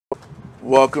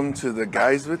Welcome to the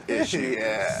Guys with Issues.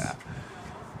 Yeah.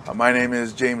 My name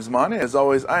is James Mane. As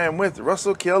always, I am with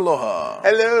Russell Kealoha.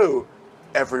 Hello,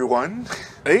 everyone.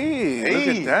 Hey, look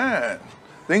at that.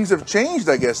 Things have changed,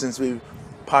 I guess, since we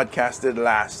podcasted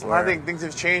last. Well, I think things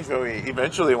have changed when we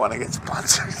eventually want to get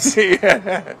sponsors.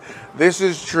 Yeah, this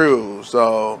is true.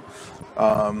 So,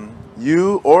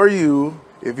 you,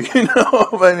 if you know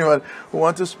of anyone who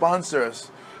wants to sponsor us,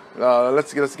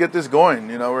 let's get this going.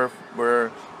 You know,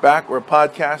 we're back. We're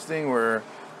podcasting. We're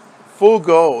full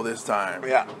go this time.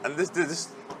 Yeah, and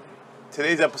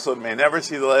today's episode may never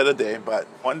see the light of day, but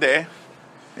one day,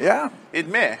 Yeah. it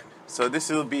may. So this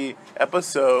will be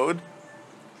episode,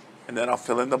 and then I'll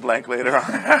fill in the blank later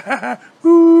on.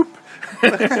 Boop.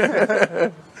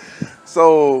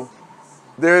 So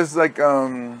there's like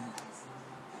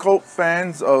cult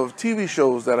fans of TV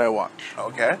shows that I watch,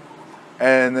 Okay.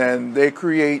 and then they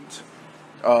create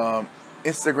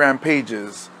Instagram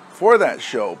pages for that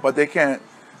show, but they can't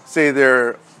say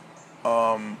they're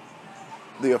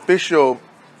the official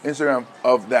Instagram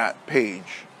of that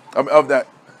page, of that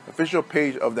official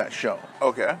page of that show.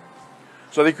 Okay.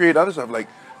 So they create other stuff like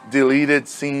deleted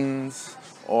scenes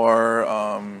or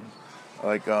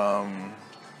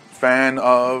fan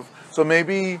of. So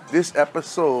maybe this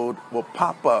episode will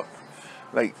pop up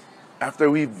like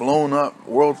after we've blown up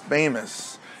world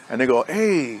famous, and they go,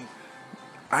 "Hey,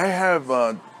 I have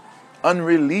an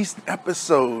unreleased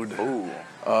episode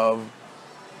of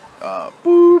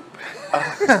boop."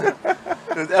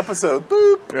 This episode,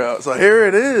 boop. Yeah, so here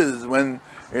it is when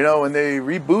they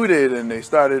rebooted and they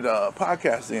started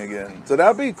podcasting again. So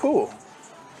that'd be cool.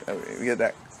 We get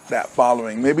that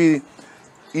following. Maybe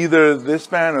either this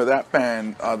fan or that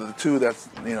fan are the two that's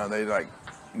they like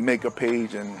make a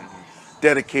page and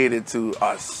dedicate it to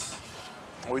us.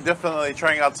 We're definitely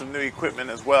trying out some new equipment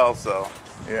as well, so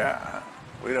Yeah.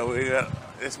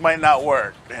 this might not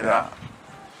work. Yeah.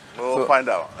 We'll find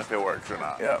out if it works or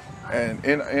not. Yeah. And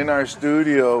in our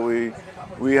studio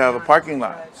we have a parking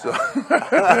lot. So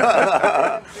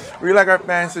we like our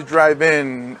fans to drive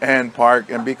in and park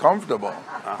and be comfortable.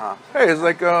 Hey, it's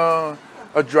like a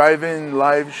drive-in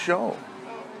live show.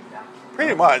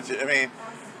 Pretty much. I mean,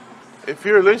 if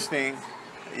you're listening,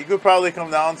 you could probably come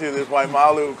down to this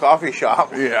Waimalu coffee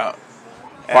shop. Yeah.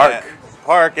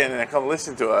 Park and then come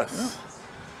listen to us.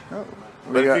 Yeah.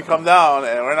 But if you come down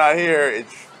and we're not here,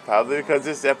 it's probably because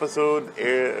this episode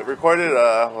recorded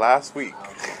last week.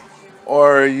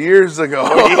 Or years ago.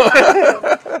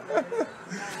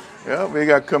 Yeah, we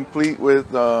got complete with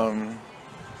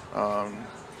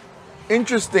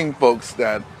interesting folks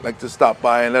that like to stop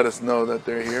by and let us know that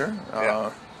they're here.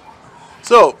 Yeah.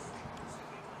 So,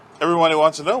 everyone who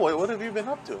wants to know, what have you been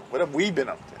up to? What have we been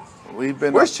up to?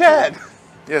 Where's Chad?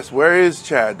 Yes, where is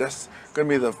Chad? That's going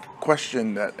to be the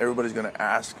question that everybody's going to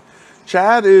ask.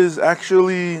 Chad is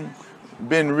actually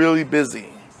been really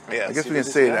busy. Yes, I guess we can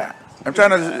say that. I'm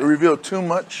trying to reveal too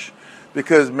much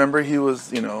because remember he was,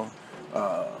 the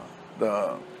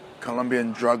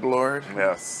Colombian drug lord.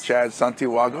 Yes. Chad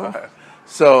Santiago.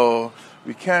 So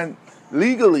we can't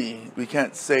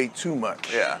say too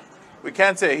much. Yeah. We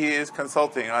can't say he is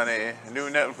consulting on a new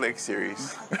Netflix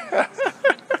series.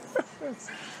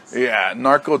 Yeah,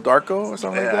 Narco Darko or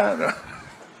something like that.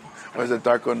 Or is it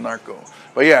Darko Narco?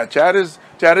 But yeah, Chad is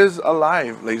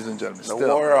alive, ladies and gentlemen. The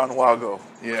war on Wago.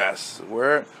 Yes.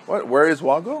 Where is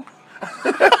Wago?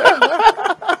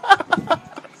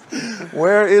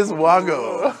 Where is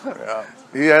Wago? Yeah.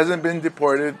 He hasn't been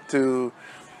deported to.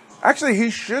 Actually, he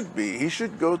should be. He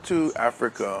should go to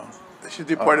Africa. They should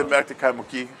deport him back to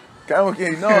Kaimuki.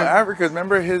 No, Africa.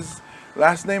 Remember his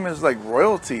last name is like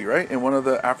royalty, right? In one of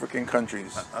the African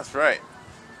countries. That's right.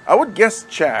 I would guess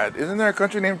Chad. Isn't there a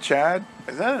country named Chad?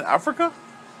 Is that in Africa?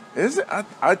 Is it?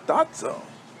 I thought so.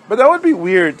 But that would be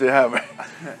weird to have. We're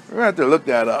going to have to look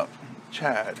that up.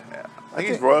 Chad. Yeah. I think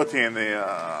he's royalty in the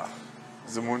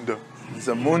Zamunda.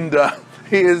 Zamunda.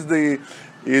 He is the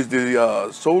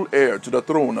sole heir to the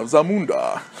throne of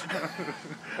Zamunda.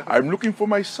 I'm looking for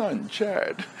my son,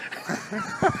 Chad.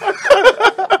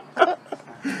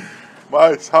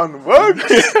 My son works.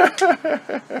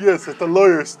 Yes, at the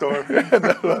lawyer store.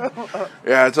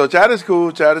 Yeah, so Chad is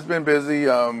cool. Chad has been busy.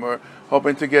 We're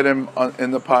hoping to get him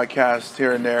in the podcast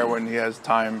here and there when he has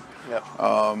time. Yep.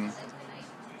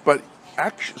 But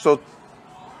actually, so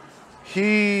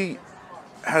he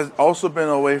has also been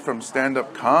away from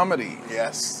stand-up comedy.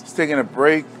 Yes. He's taking a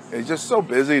break. He's just so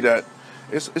busy that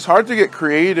it's hard to get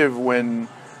creative when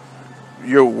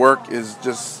your work is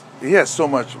just. He has so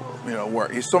much,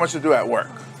 work. He's so much to do at work.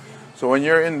 So when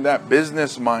you're in that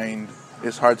business mind,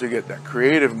 it's hard to get that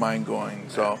creative mind going.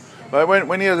 So, but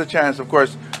when he has a chance, of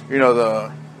course,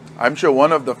 I'm sure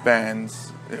one of the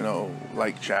fans,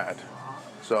 like Chad.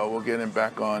 So we'll get him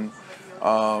back on.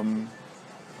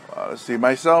 Let's see.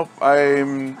 Myself, I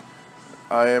am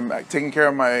taking care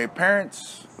of my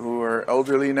parents who are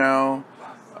elderly now,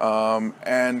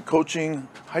 and coaching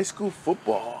high school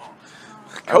football.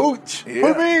 Coach, Yeah.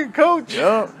 put me in, coach.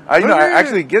 Yeah, I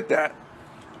actually get that.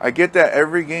 I get that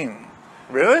every game.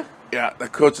 Really? Yeah, the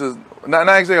coaches, not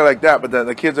exactly like that, but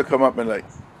the kids will come up and like,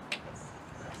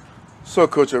 so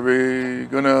coach, are we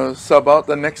gonna sub out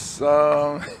the next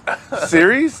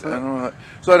series? And I'm like,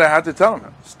 so I have to tell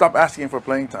them, stop asking for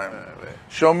playing time.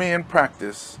 Show me in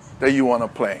practice that you want to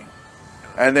play,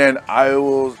 and then I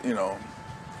will,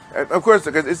 of course,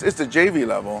 because it's the JV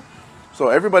level, so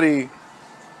everybody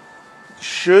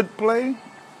should play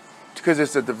because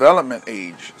it's a development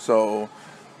age. So,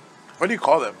 what do you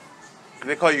call them?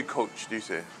 They call you coach. Do you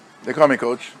say? They call me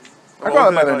coach. I call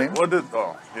them by their name. You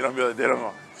don't be. They don't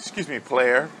know. Excuse me,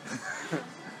 player.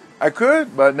 I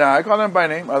could, but nah, I call them by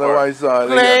name. Otherwise,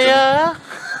 player.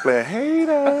 Player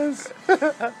haters.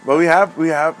 But we have.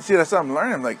 See, that's what I'm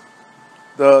learning. Like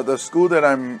the school that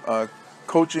I'm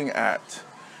coaching at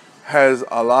has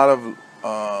a lot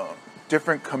of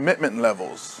different commitment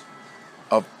levels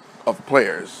of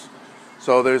players.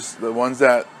 So there's the ones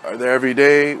that are there every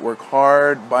day, work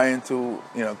hard, buy into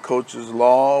coach's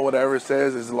law, whatever it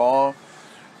says is law,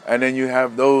 and then you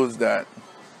have those that,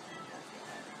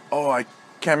 I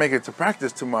can't make it to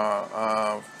practice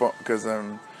tomorrow because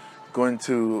I'm going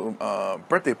to a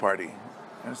birthday party.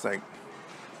 And it's like,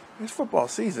 it's football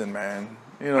season, man.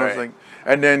 Right. It's like,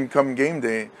 and then come game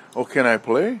day, can I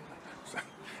play?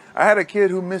 I had a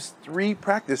kid who missed 3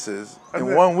 practices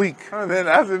in 1 week. And then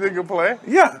after they could play?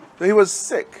 Yeah, he was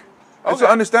sick. Okay. So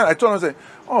I understand. I told him,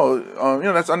 I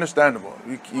said, that's understandable.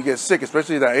 You get sick,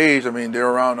 especially at that age. I mean, they're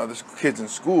around other kids in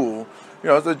school.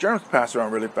 The germs pass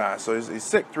around really fast. So he's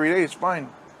sick 3 days, fine.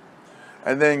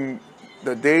 And then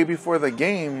the day before the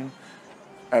game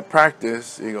at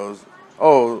practice, he goes,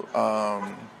 so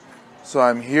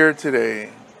I'm here today.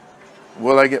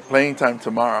 Will I get playing time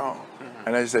tomorrow? Mm-hmm.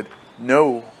 And I said,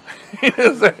 no.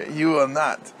 You will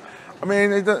not. I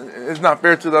mean, it's not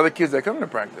fair to the other kids that come to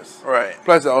practice. Right.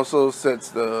 Plus, it also sets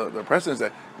the precedence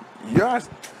that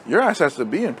your ass has to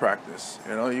be in practice.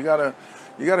 You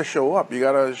gotta show up. You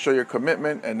gotta show your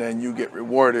commitment, and then you get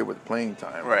rewarded with playing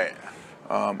time. Right.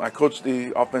 I coach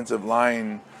the offensive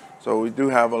line, so we do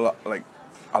have a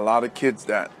lot of kids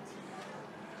that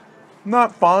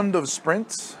not fond of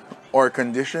sprints or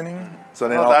conditioning. So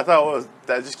then I thought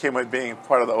that just came with being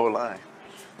part of the O-line.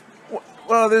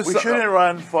 Well, we shouldn't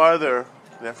run farther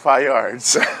than 5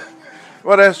 yards.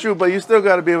 Well, that's true, but you still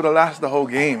got to be able to last the whole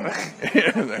game.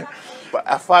 But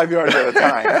at 5 yards at a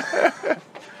time.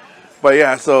 But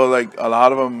yeah, so like a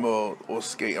lot of them will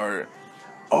skate or,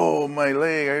 my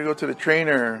leg, I gotta go to the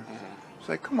trainer. Mm-hmm. It's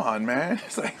like, come on, man.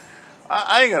 It's like,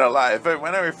 I ain't gonna lie.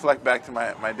 When I reflect back to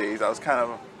my days, I was kind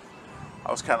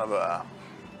of a,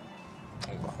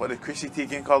 what did Chrissy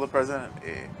Teigen call the president?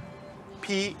 A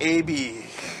PAB.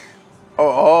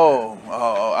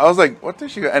 I was like, what did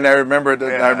she? And I remember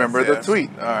the tweet.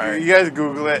 All right, you guys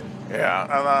Google it. Yeah,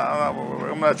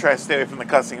 I'm gonna try to stay away from the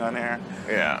cussing on here.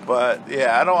 Yeah, but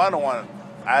yeah, I don't want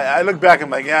to. I look back and I'm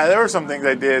like, yeah, there were some things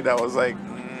I did that was like,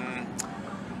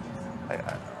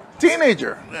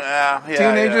 teenager. Yeah,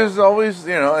 teenagers always,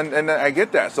 and I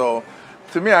get that. So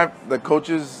to me, the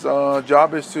coach's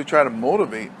job is to try to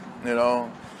motivate.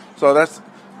 So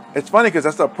it's funny because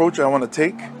that's the approach I want to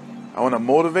take. I want to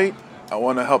motivate. I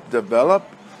want to help develop.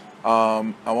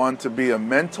 I want to be a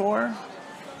mentor.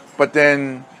 But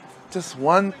then just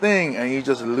one thing and you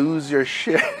just lose your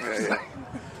shit.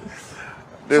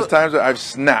 There's times that I've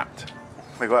snapped.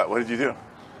 Like what? What did you do?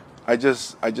 I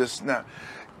just snapped.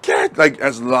 Get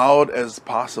as loud as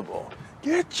possible.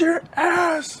 Get your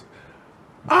ass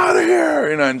out of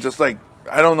here. And just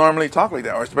I don't normally talk like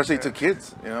that, or especially to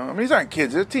kids. I mean, these aren't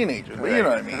kids; they're teenagers. But you know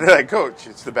what I mean. They're like, Coach,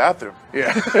 it's the bathroom.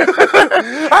 Yeah.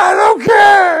 I don't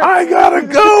care. I gotta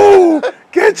go.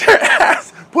 Get your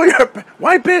ass.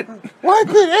 Wipe it and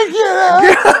get out.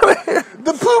 Get out of here.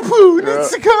 The poo poo needs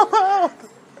to come out.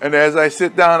 And as I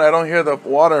sit down, I don't hear the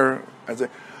water. I say,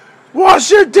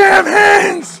 "Wash your damn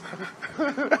hands."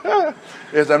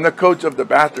 Yes, I'm the coach of the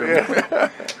bathroom. Yeah.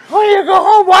 When you go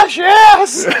home, wash your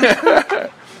ass.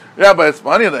 Yeah, but it's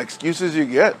funny the excuses you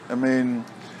get. I mean,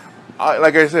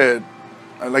 like I said,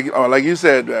 like you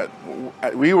said, that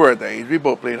we were at the age we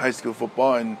both played high school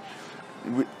football, and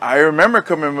I remember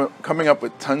coming up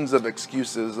with tons of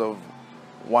excuses of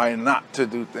why not to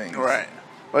do things. Right.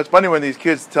 But it's funny when these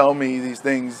kids tell me these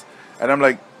things, and I'm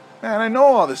like, man, I know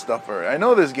all this stuff already. I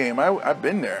know this game. I've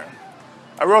been there.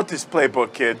 I wrote this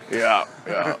playbook, kid. Yeah.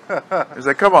 It's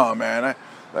like, come on, man.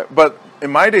 But in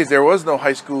my days, there was no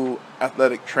high school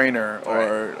athletic trainer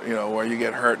or, where you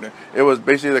get hurt. It was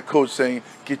basically the coach saying,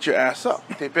 get your ass up.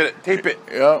 Tape it.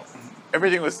 Yeah.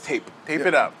 Everything was tape. Tape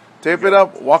it up. Tape it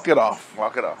up, walk it off.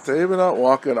 Walk it off. Tape it up,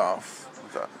 walk it off.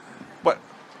 But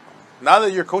now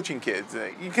that you're coaching kids,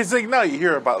 because now you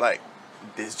hear about like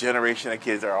this generation of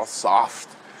kids are all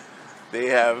soft. They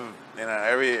have,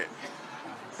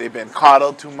 they've been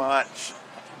coddled too much.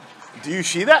 Do you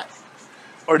see that?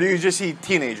 Or do you just see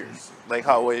teenagers? Like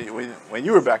how when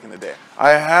you were back in the day?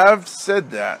 I have said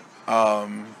that.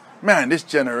 Man, this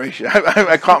generation.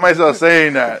 I caught myself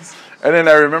saying that. And then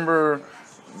I remember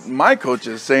my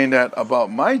coaches saying that about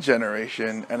my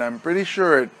generation. And I'm pretty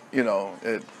sure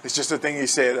it's just a thing you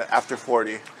say after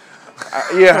 40.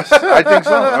 Yes, I think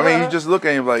so. I mean, you just look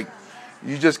at him like,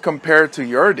 you just compare it to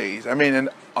your days. I mean, and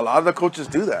a lot of the coaches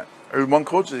do that. One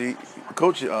coach, he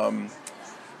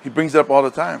brings it up all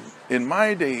the time. In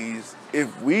my days,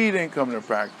 if we didn't come to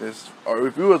practice, or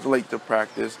if we was late to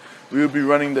practice, we would be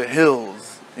running the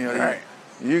hills. Right.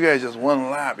 You guys just one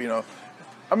lap.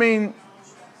 I mean,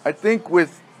 I think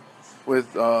with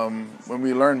when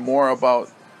we learn more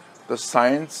about the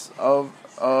science of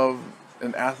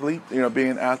an athlete,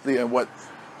 being an athlete, and what,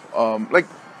 like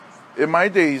in my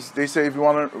days, they say if you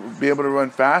want to be able to run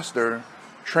faster,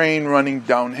 train running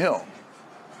downhill.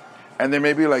 And then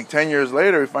maybe like 10 years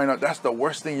later, we find out that's the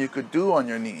worst thing you could do on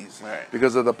your knees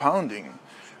because of the pounding.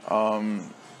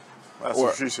 That's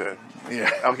what she said.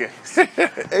 Yeah. Okay.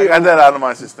 I got that out of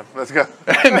my system. Let's go.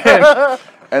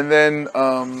 And then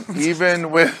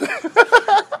even with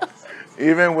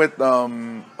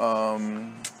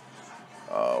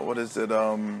what is it?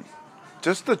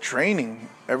 Just the training,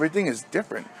 everything is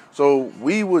different. So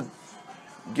we would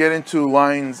get into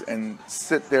lines and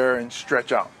sit there and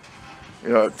stretch out.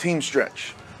 Team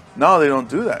stretch. Now they don't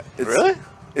do that. Really?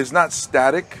 It's not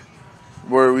static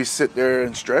where we sit there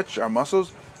and stretch our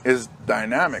muscles. It's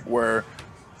dynamic where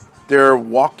they're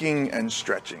walking and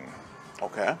stretching.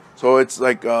 Okay. So it's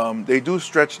like they do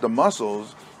stretch the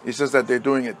muscles. It's just that they're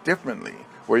doing it differently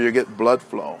where you get blood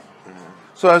flow. Mm-hmm.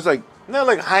 So it's like...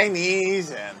 like high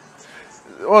knees and...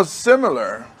 Well,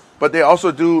 similar. But they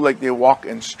also do like they walk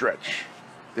and stretch.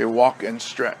 They walk and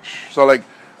stretch. So like...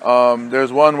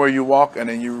 there's one where you walk and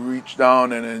then you reach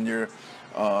down and then you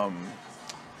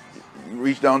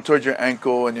reach down towards your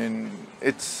ankle and then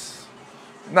it's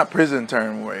not prison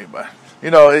term way, but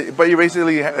but you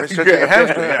basically stretch your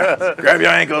hamstring. Yeah. Grab your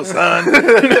ankle, son.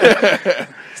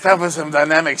 It's time for some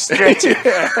dynamic stretching.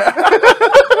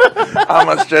 I'm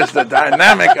gonna stretch the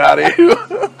dynamic out of you.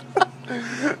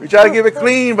 We try to keep it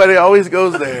clean, but it always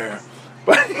goes there.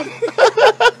 But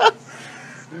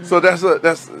so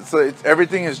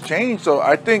everything has changed. So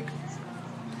I think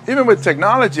even with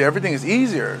technology, everything is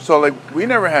easier. So like we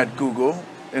never had Google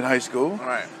in high school.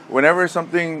 Right. Whenever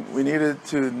something we needed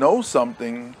to know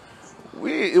something,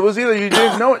 it was either you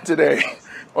didn't know it today,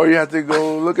 or you had to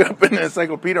go look it up in the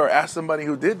encyclopedia or ask somebody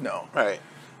who did know. Right.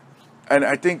 And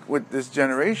I think with this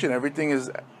generation, everything is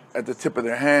at the tip of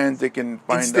their hands. They can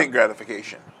find instant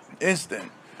gratification.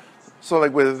 Instant. So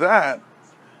like with that,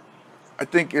 I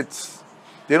think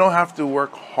they don't have to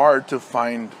work hard to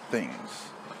find things.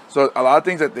 So a lot of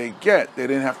things that they get, they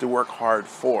didn't have to work hard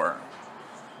for.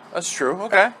 That's true.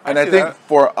 Okay. And I think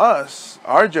for us,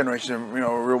 our generation,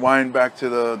 rewind back to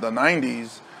the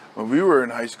 90s when we were in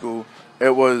high school,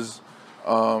 it was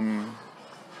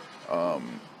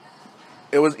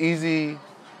easy.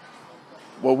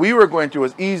 What we were going through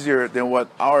was easier than what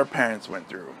our parents went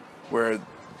through. Where,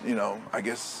 I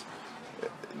guess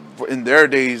in their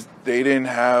days, they didn't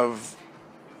have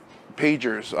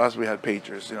pagers. Us, we had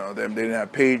pagers. They didn't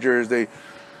have pagers.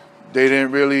 They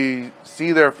didn't really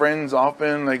see their friends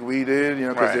often like we did,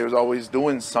 because they was always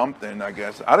doing something, I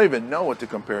guess. I don't even know what to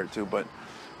compare it to, but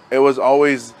it was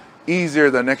always easier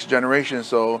the next generation.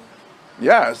 So,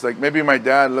 yeah, it's like maybe my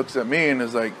dad looks at me and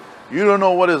is like, you don't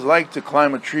know what it's like to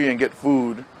climb a tree and get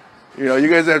food. You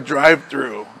guys have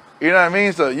drive-through. You know what I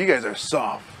mean? So you guys are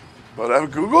soft. But I've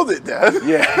Googled it, Dad.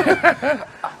 Yeah.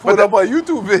 Put up a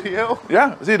YouTube video.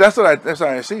 Yeah. See, that's what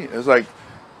I see. It's like,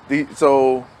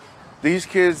 these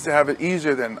kids have it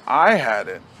easier than I had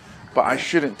it, but I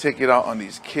shouldn't take it out on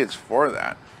these kids for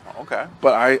that. Okay.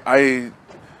 But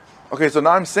okay, so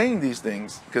now I'm saying these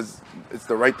things because it's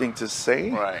the right thing to say.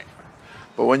 Right.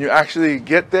 But when you actually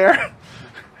get there,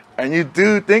 and you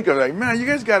do think of like, man, you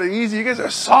guys got it easy. You guys are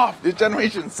soft. This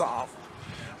generation's soft.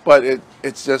 But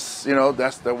it's just,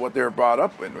 that's what they're brought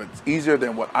up with. It's easier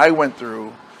than what I went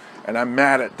through, and I'm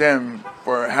mad at them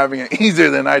for having it easier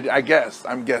than I guess.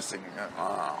 I'm guessing.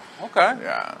 Okay.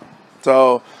 Yeah.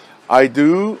 So I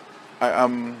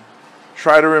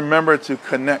try to remember to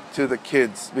connect to the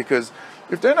kids, because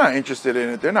if they're not interested in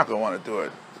it, they're not going to want to do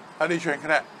it. How do you try and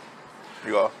connect?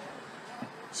 You go,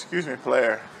 excuse me,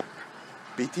 player.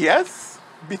 BTS?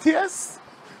 BTS?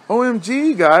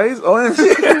 OMG, guys.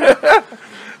 OMG.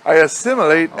 I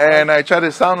assimilate and I try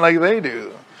to sound like they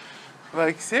do.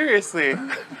 Like, seriously?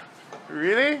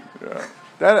 Really?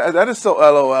 Yeah. That is so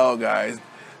LOL, guys.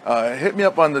 Hit me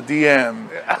up on the DM.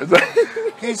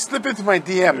 Can you slip into my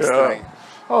DMs thing?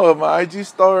 Oh, my IG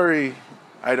story.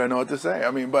 I don't know what to say.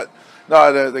 I mean, but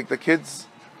no, the kids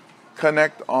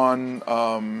connect on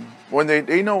when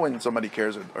they know when somebody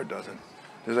cares or doesn't.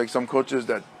 There's like some coaches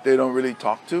that they don't really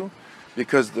talk to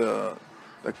because the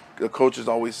coach is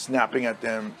always snapping at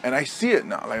them, and I see it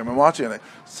now. Like, I'm watching it. Like,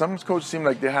 some coaches seem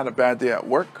like they had a bad day at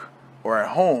work or at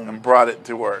home and brought it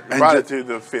to work, brought it to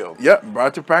the field. Yep, brought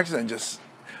it to practice,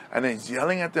 and then he's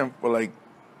yelling at them for like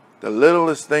the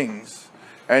littlest things,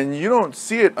 and you don't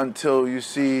see it until you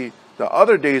see the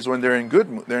other days when they're in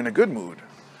a good mood,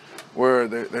 where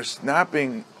their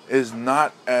snapping is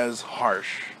not as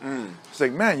harsh. It's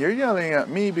like, man, you're yelling at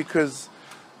me because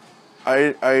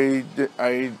I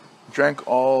drank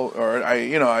all, or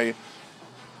I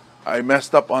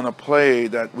messed up on a play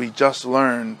that we just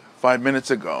learned 5 minutes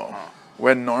ago,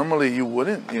 when normally you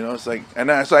wouldn't. It's like,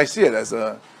 so I see it as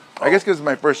I guess because it's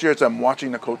my first year, so I'm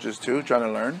watching the coaches too, trying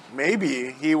to learn.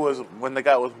 Maybe when the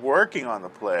guy was working on the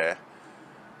play,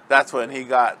 that's when he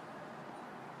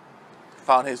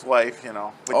found his wife, with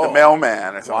the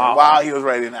mailman or something, while he was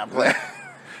writing that play.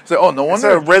 So, no wonder.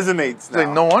 So it resonates now. Like,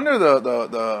 no wonder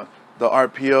the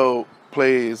RPO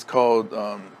play is called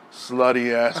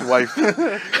slutty ass wife.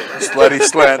 Slutty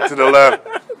slant to the left.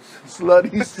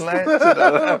 Slutty slant to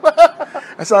the left.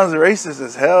 That sounds racist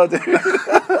as hell, dude.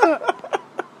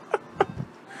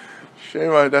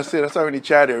 Shame on, that's it. That's why we need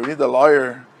Chad here. We need the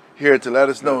lawyer here to let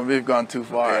us know when we've gone too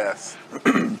far. Yes.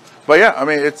 But yeah, I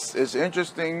mean, it's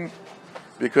interesting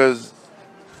because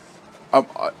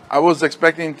I was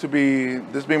expecting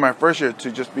this being my first year,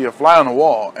 to just be a fly on the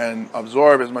wall and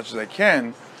absorb as much as I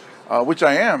can, which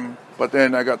I am. But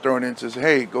then I got thrown into,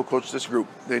 hey, go coach this group.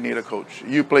 They need a coach.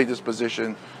 You play this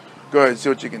position. Go ahead and see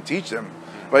what you can teach them.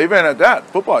 But even at that,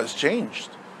 football has changed.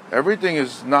 Everything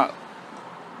is not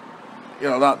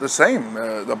the same.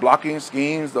 The blocking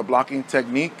schemes, the blocking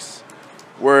techniques.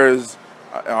 Whereas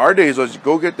our days was,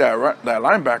 go get that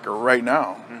linebacker right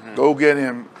now. Mm-hmm. Go get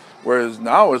him. Whereas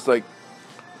now it's like,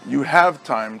 you have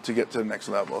time to get to the next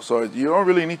level. So you don't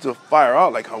really need to fire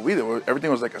out like how we did.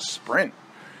 Everything was like a sprint,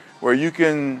 where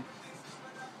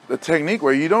the technique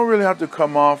where you don't really have to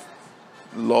come off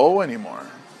low anymore.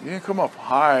 You can come off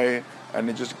high and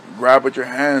then just grab with your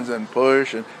hands and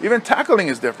push. And even tackling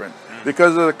is different.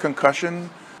 Because of the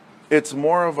concussion, it's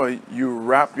more of you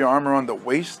wrap your arm around the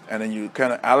waist and then you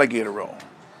kind of alligator roll.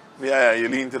 Yeah, you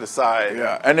lean to the side.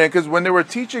 Yeah, and then because when they were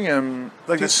teaching him,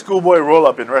 like the schoolboy roll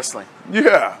up in wrestling.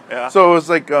 Yeah. So it's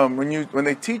like when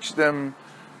they teach them,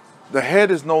 the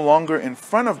head is no longer in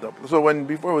front of them. So when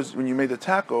you made the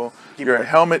tackle, your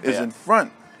helmet is in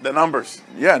front. The numbers.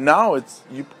 Yeah. Now it's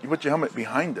you put your helmet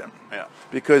behind them. Yeah.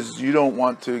 Because you don't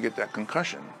want to get that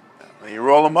concussion. And you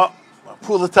roll them up,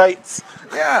 pull the tights.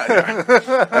 Yeah.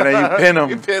 And then you pin them.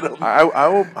 You pin them.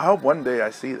 I hope one day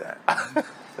I see that.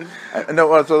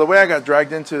 No, so the way I got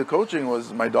dragged into coaching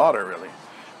was my daughter. Really,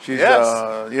 she's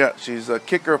a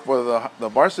kicker for the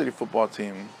varsity football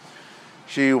team.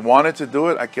 She wanted to do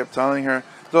it. I kept telling her.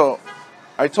 So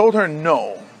I told her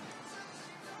no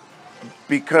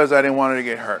because I didn't want her to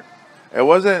get hurt. It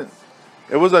was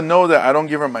a no that I don't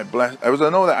give her my It was a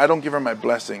no that I don't give her my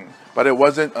blessing. But it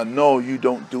wasn't a no, you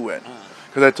don't do it.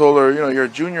 Because I told her, you're a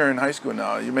junior in high school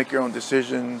now. You make your own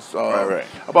decisions about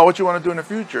what you want to do in the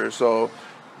future. So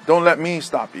don't let me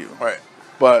stop you. Right.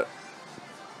 But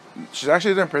she's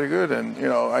actually doing pretty good. And,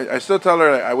 I still tell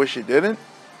her I wish she didn't.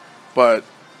 But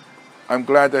I'm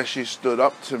glad that she stood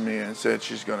up to me and said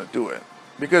she's going to do it.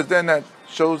 Because then that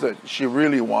shows that she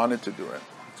really wanted to do it.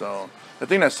 So the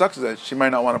thing that sucks is that she might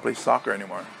not want to play soccer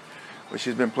anymore. But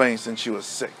she's been playing since she was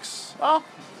 6. Well,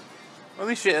 at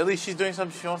least she's doing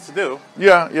something she wants to do.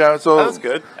 Yeah. So that's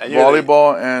good. And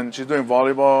volleyball, and she's doing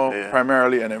volleyball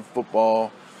primarily, and then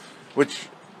football, which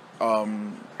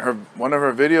one of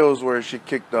her videos where she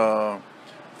kicked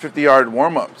 50-yard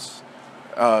warm-ups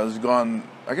has gone,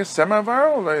 I guess,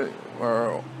 semi-viral,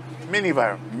 or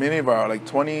mini-viral, like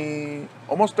 20,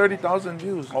 almost 30,000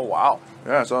 views. Oh wow!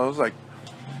 Yeah, so I was like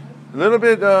a little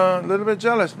bit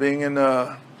jealous being in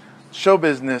show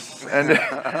business, and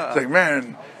it's like,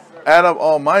 man, add up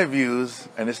all my views,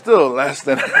 and it's still less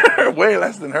than way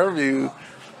less than her views.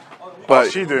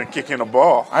 But she doing kicking a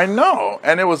ball. I know,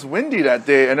 and it was windy that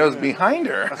day, and it was behind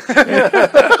her.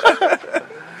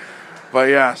 But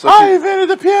yeah, so I invented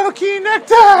the piano key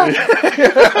necktie.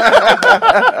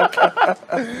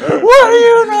 What do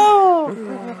you know?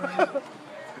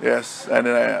 Yes, and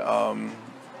then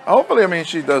hopefully, I mean,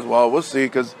 she does well. We'll see,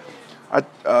 because I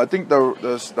think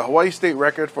the Hawaii state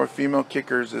record for female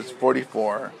kickers is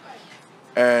 44,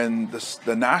 and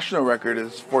the national record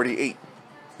is 48.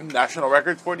 National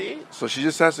record 48. So she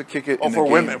just has to kick it. Oh, in for the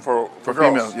game. women, for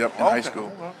females. girls. Yep, in high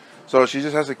school. Okay. So she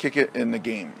just has to kick it in the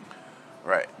game.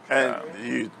 Right, and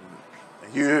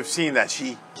you have seen that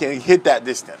she can hit that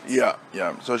distance. Yeah.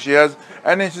 So she has,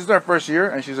 and then she's in her first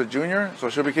year, and she's a junior, so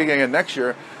she'll be kicking it next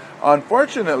year.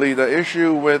 Unfortunately, the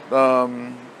issue with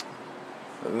that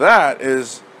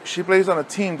is she plays on a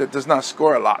team that does not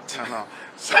score a lot,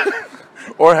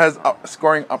 or has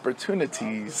scoring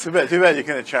opportunities. Too bad you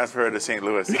couldn't transfer her to St.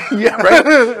 Louis. Yeah,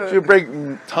 right. She'll break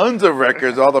tons of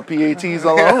records, all the PATs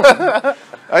alone.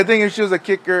 I think if she was a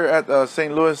kicker at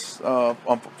St. Louis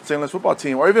football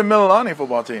team, or even Mililani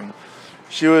football team,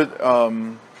 she would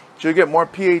get more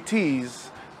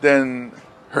PATs than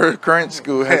her current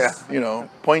school has.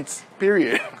 Points.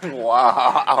 Period.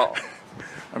 Wow.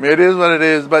 I mean, it is what it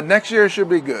is. But next year should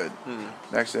be good.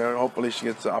 Next year, hopefully, she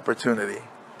gets the opportunity.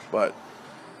 But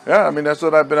yeah, I mean, that's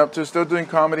what I've been up to. Still doing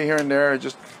comedy here and there.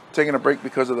 Just taking a break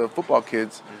because of the football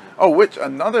kids. Oh, which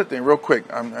another thing, real quick.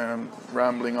 I'm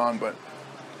rambling on, but.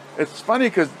 It's funny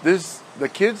because the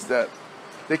kids that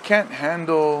they can't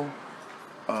handle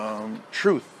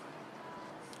truth.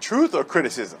 Truth or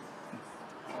criticism?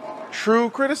 True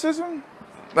criticism,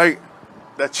 like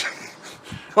that's.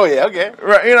 Oh yeah, okay.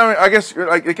 Right, I guess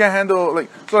like they can't handle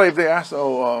so like if they ask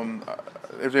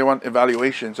if they want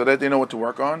evaluation so that they know what to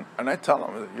work on, and I tell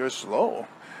them you're slow,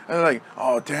 and they're like,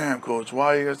 oh damn coach,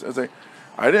 why? I was like,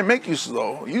 I didn't make you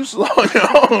slow. You slow,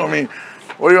 I mean.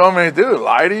 What do you want me to do?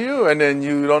 Lie to you? And then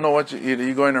you don't know what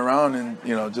you're going around and,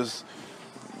 just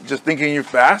thinking you're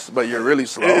fast, but you're really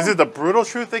slow. Is it the brutal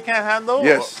truth they can't handle?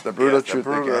 Yes, the brutal truth.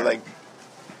 Like,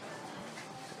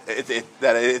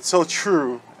 that it's so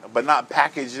true, but not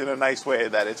packaged in a nice way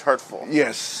that it's hurtful.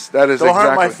 Yes, that is don't exactly.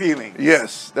 hurt my feelings.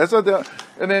 Yes, that's what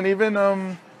and then even,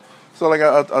 so like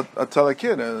I'll tell a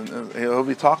kid, and he'll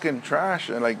be talking trash,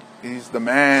 and like he's the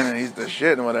man, and he's the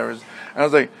shit, and whatever. And I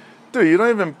was like, dude, you don't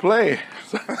even play.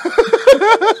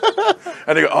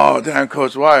 And they go, oh, damn,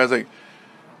 coach, why? I was like,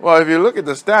 well, if you look at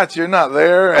the stats, you're not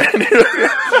there.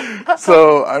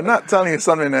 So I'm not telling you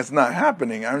something that's not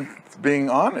happening. I'm being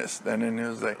honest. And then he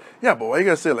was like, yeah, but why you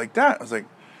got to say it like that? I was like,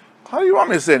 how do you want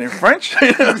me to say it in French?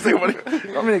 I was like, what,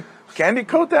 you want me to candy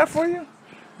coat that for you? I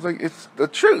was like, it's the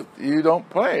truth. You don't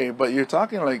play, but you're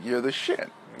talking like you're the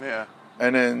shit. Yeah.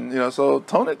 And then, so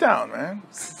tone it down, man.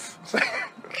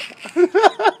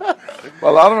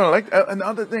 Well, a lot of them are like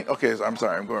another thing. Okay, so I'm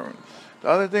sorry, I'm going. The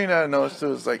other thing that I noticed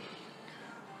too is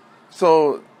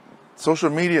so social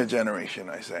media generation,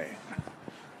 I say.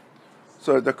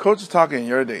 So the coach is talking in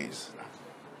your days.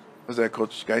 Was that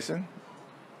Coach Geisen?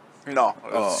 No,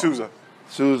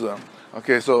 Souza.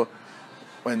 Okay, so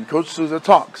when Coach Souza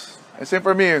talks, and same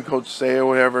for me and Coach Say or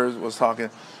whatever was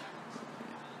talking,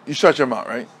 you shut your mouth,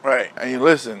 right? Right. And you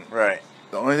listen. Right.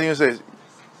 The only thing you say is,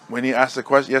 when he asks a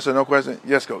question, yes or no question,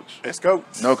 yes, coach. Yes, coach.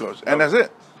 No, coach. And that's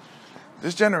it.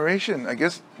 This generation, I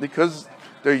guess, because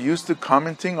they're used to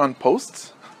commenting on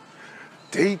posts,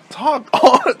 they talk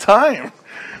all the time.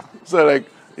 So like,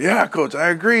 yeah, coach, I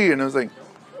agree. And I was like,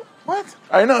 what?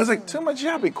 I know. It's like, too much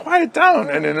yapping. Quiet down.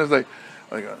 And then it's like,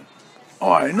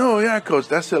 oh, I know. Yeah, coach.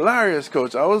 That's hilarious,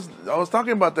 coach. I was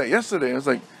talking about that yesterday. It's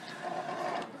like,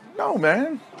 no,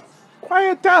 man.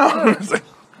 Quiet down. It's like,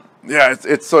 yeah,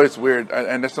 it's weird,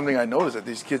 and that's something I noticed that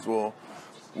these kids will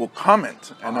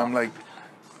comment, and I'm like,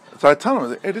 so I tell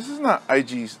them, hey, this is not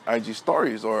IG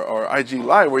stories or IG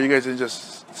live where you guys can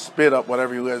just spit up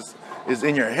whatever you guys is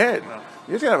in your head.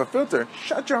 You just gotta have a filter.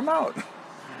 Shut your mouth,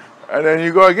 and then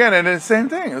you go again, and then same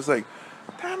thing. It's like,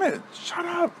 damn it, shut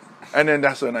up, and then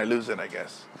that's when I lose it, I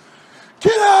guess.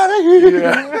 Get out of here!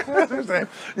 Yeah.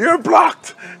 You're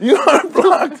blocked. You are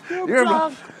blocked. You're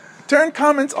blocked. Turn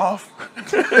comments off.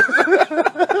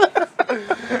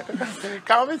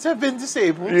 Comments have been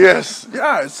disabled. Yes.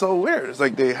 Yeah, it's so weird. It's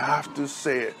like they have to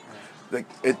say it. Like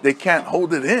they can't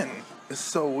hold it in. It's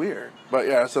so weird. But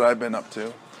yeah, that's what I've been up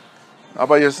to. How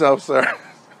about yourself, sir?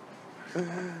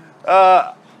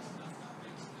 I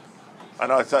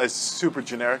know it's super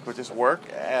generic, which is work,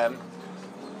 and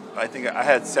I think I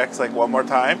had sex like one more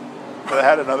time, but I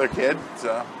had another kid,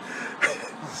 so...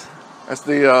 That's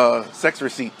the sex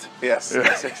receipt. Yes.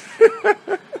 Yeah.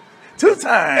 2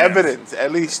 times. Evidence,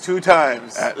 at least 2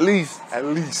 times. At least. At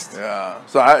least. Yeah.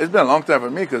 So it's been a long time for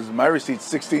me because my receipt's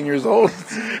 16 years old.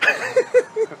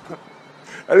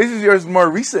 At least yours is more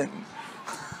recent.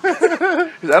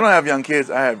 Because I don't have young kids.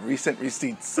 I have recent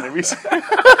receipts.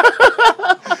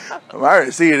 My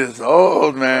receipt is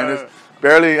old, man. It's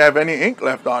barely have any ink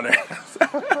left on it.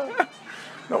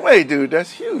 No way, dude.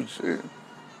 That's huge.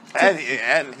 And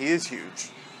he is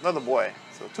huge. Another boy.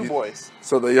 So 2 boys.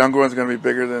 So the younger one's going to be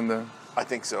bigger than the... I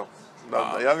think so.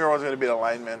 The younger one's going to be the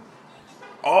lineman.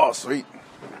 Oh, sweet.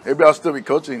 Maybe I'll still be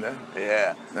coaching then.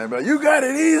 Yeah. And be like, you got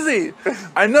it easy.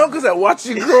 I know because I watched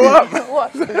you grow up.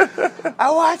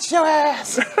 I watched your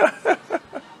ass.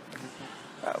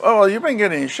 Well, you've been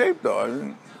getting in shape,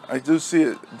 though. I do see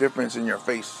a difference in your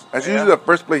face. That's usually the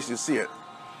first place you see it.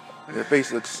 Your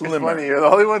face looks slimmer. It's funny. You're the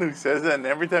only one who says that, and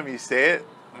every time you say it,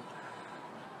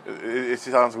 it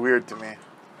sounds weird to me.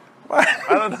 What?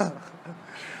 I don't know.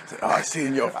 Oh, I see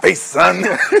in your face, son.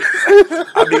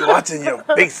 I'll be watching your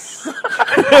face.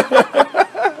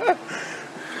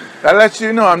 That lets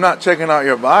you know I'm not checking out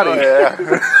your body. Oh,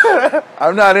 yeah.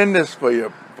 I'm not in this for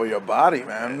your body,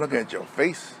 man. I'm looking at your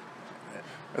face.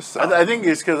 I think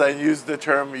it's because I use the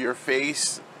term "your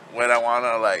face" when I want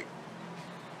to, like,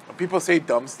 when people say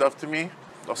dumb stuff to me.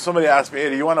 Or somebody asks me, "Hey,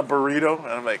 do you want a burrito?"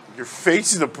 And I'm like, "Your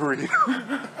face is a burrito."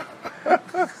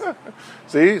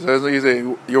 See, so that's what you say.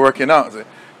 You're working out. So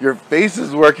your face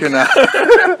is working out.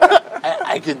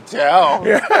 I can tell.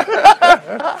 Yeah.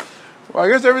 Well, I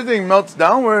guess everything melts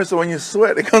downward, so when you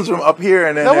sweat, it comes from up here,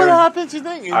 and then. Is that what happens? You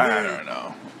think? I don't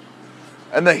know.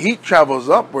 And the heat travels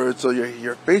upward, so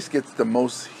your face gets the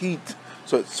most heat,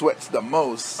 so it sweats the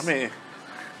most. I mean,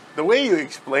 the way you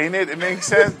explain it, it makes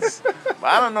sense. But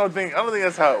I don't think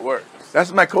that's how it works.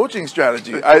 That's my coaching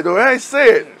strategy. The way I say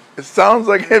it, it sounds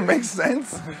like it makes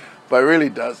sense, but it really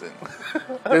doesn't.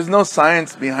 There's no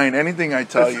science behind anything I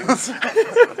tell you.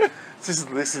 Just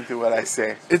listen to what I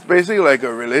say. It's basically like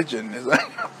a religion. It's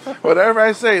like whatever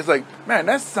I say, it's like, man,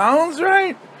 that sounds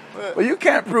right, but you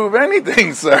can't prove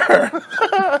anything, sir.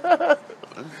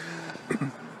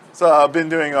 So I've been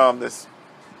doing this.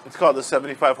 It's called the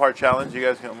 75 Heart Challenge. You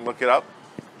guys can look it up.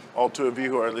 All 2 of you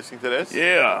who are listening to this.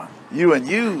 Yeah, you and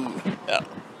you. Yeah.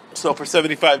 So for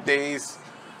 75 days,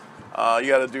 you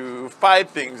got to do 5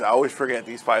 things. I always forget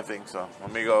these 5 things. So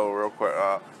let me go real quick.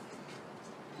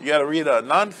 You got to read a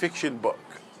nonfiction book,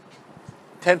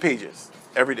 10 pages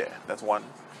every day. That's 1.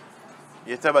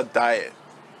 You have to have a diet,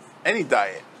 any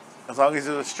diet, as long as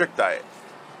it's a strict diet.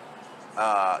 You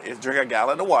have to drink a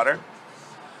gallon of water.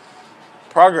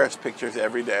 Progress pictures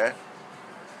every day,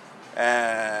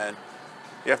 and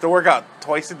you have to work out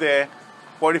twice a day,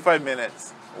 45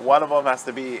 minutes. One of them has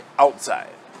to be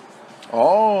outside.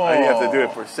 Oh. And you have to do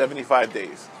it for 75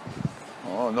 days.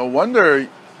 Oh, no wonder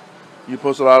you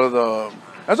post a lot of the...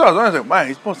 That's what I was wondering. Man,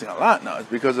 he's posting a lot now. It's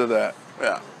because of that.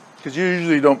 Yeah. Because you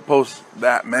usually don't post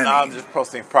that many. Now I'm just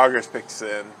posting progress pics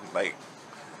and, like,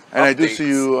 and updates. I do see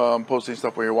you posting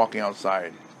stuff where you're walking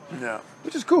outside. Yeah.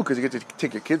 Which is cool because you get to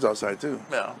take your kids outside too.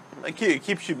 Yeah. Like, it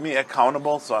keeps me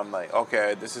accountable, so I'm like,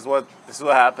 okay, this is what's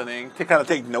happening. To kind of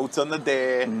take notes on the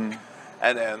day. Mm-hmm.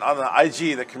 And then on the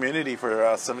IG, the community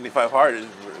for 75 Heart is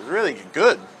really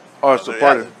good. Oh,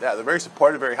 supportive. Yeah, they're very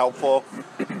supportive, very helpful,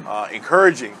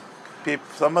 encouraging.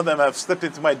 Some of them have slipped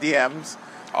into my DMs.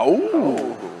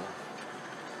 Oh.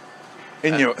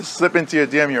 Slip into your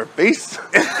DM your face?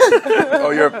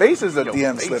 Oh, your face is a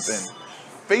DM slipping.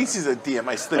 Face is a DM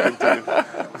I slip into.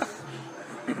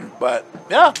 But,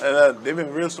 yeah, they've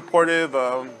been real supportive,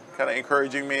 kind of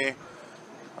encouraging me.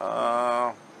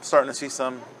 Starting to see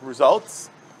some results.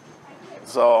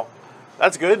 So,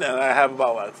 that's good. And I have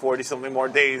about 40-something more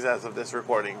days as of this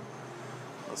recording.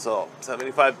 So,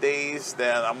 75 days,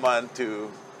 then I'm going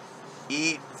to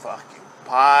eat fucking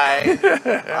pie,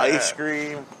 ice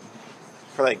cream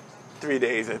for like 3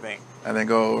 days, I think. And then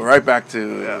go right back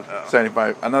to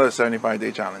 75, another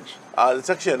 75-day challenge. It's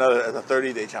actually a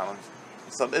 30-day challenge.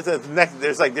 So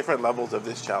there's like different levels of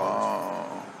this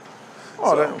challenge.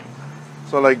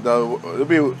 So like it'll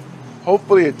be,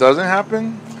 hopefully it doesn't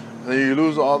happen, then you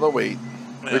lose all the weight,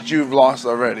 which you've lost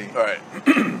already. All right.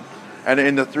 And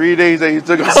in the 3 days that you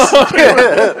took off,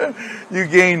 you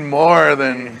gained more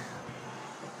than...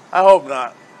 I hope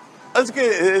not. That's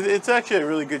good. It's actually a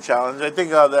really good challenge. I think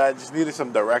that I just needed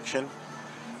some direction.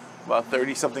 About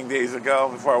 30-something days ago,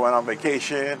 before I went on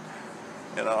vacation,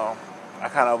 you know, I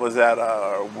kind of was at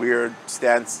a weird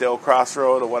standstill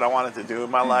crossroad of what I wanted to do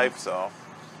in my life. So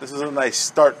this is a nice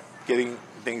start getting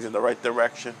things in the right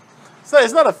direction.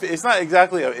 It's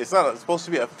not supposed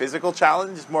to be a physical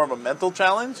challenge. It's more of a mental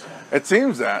challenge. It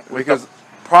seems that because the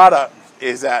product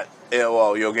is that Yeah,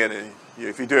 well, you'll get it.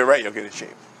 If you do it right, you'll get in shape.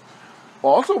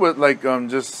 Well, also with like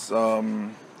was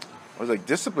like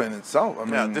discipline itself. I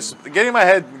mean, Getting my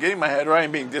head right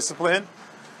and being disciplined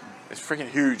is freaking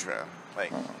huge, man.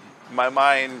 Like my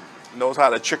mind knows how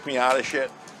to trick me out of shit,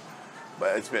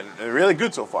 but it's been really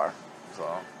good so far. So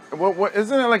what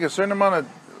isn't it like a certain amount of?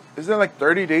 Isn't it like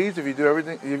 30 days if you do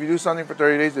everything? If you do something for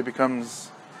 30 days, it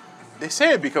becomes. They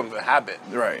say it becomes a habit,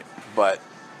 Right? but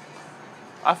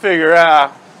I figure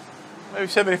maybe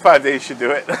 75 days should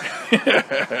do it.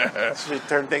 Should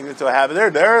turn things into a habit.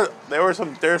 There are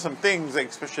some things, like,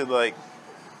 especially like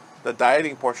the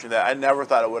dieting portion, that I never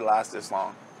thought it would last this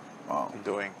long. Wow. I'm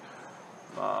doing.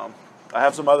 I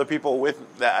have some other people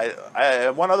with that. I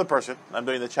have one other person I'm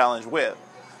doing the challenge with.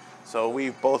 So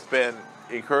we've both been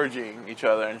encouraging each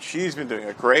other, and she's been doing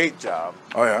a great job.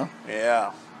 Oh yeah.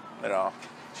 Yeah, you know,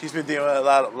 she's been dealing with a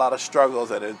lot of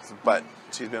struggles at it, but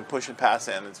she's been pushing past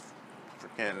it, and it's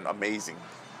freaking amazing.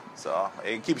 So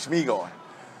it keeps me going.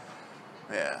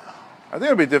 Yeah. I think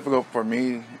it'll be difficult for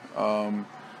me.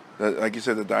 Like you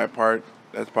said, the diet part.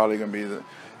 That's probably gonna be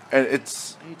and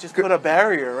it's. You just put a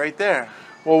barrier right there.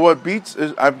 Well, what beats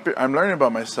is I'm learning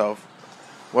about myself.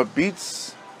 What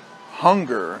beats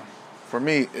hunger for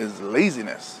me is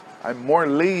laziness. I'm more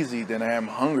lazy than I am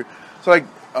hungry. So like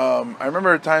I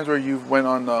remember times where you've went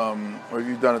on or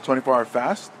you've done a 24-hour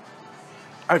fast.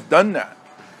 I've done that,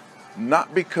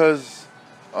 not because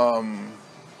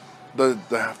the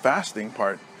fasting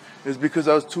part is because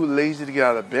I was too lazy to get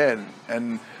out of bed,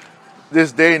 and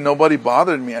this day nobody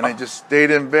bothered me, and I just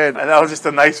stayed in bed. And that was just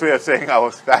a nice way of saying I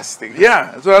was fasting.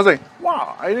 Yeah, so I was like,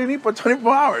 wow, I didn't eat for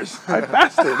 24 hours. I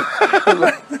fasted.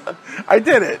 I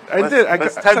did it.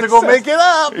 It's time to go make it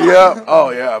up. Yeah. Oh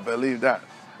yeah, believe that.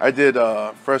 I did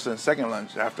first and second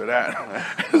lunch after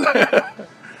that.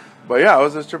 But yeah, I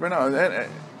was just tripping out.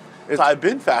 So I've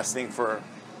been fasting for.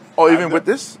 Oh, even with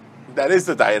this? That is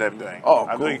the diet I'm doing. Oh,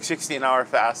 I'm cool. doing 16-hour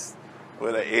fast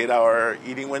with an 8-hour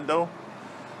eating window.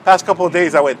 Past couple of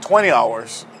days, I went 20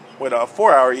 hours with a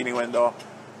 4-hour eating window.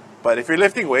 But if you're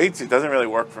lifting weights, it doesn't really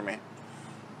work for me.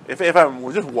 If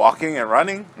I'm just walking and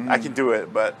running, I can do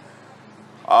it. But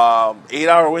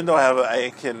 8-hour window,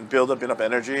 I can build up enough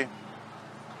energy, and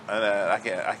then I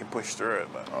can push through it.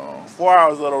 But 4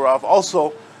 hours a little rough.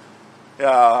 Also,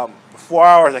 4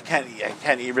 hours I can't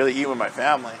really eat with my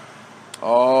family.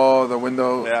 Oh, the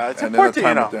window. Yeah, it's and important,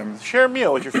 then the time with them. share a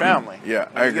meal with your family. Yeah,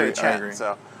 when I you get a agree. chance.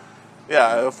 So,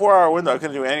 yeah, a 4-hour window, I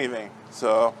couldn't do anything.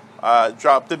 So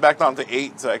dropped it back down to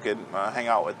 8 so I could hang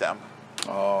out with them.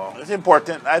 Oh, It's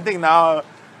important. I think now,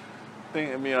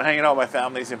 hanging out with my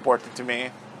family is important to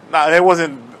me. No, it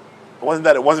wasn't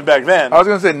that it wasn't back then. I was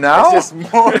gonna say now. It's just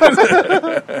more.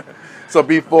 So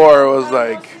before it was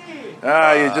like,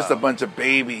 you're just a bunch of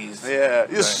babies. Yeah,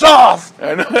 you're soft.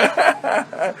 I know.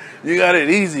 You got it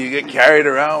easy. You get carried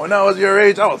around. When I was your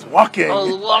age, I was walking. I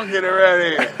was walking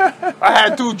already. I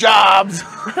had 2 jobs.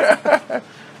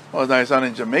 Oh, now you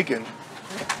sounding Jamaican.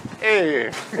 Hey,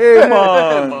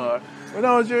 man. When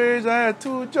I was your age, I had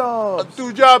 2 jobs.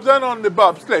 2 jobs and on the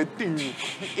bobsled team.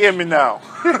 Hear me now.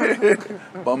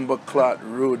 Bumbleclot,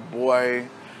 rude boy.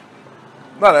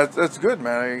 No, that's good,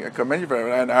 man. I commend you for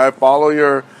that. And I follow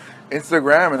your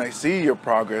Instagram and I see your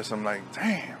progress. I'm like,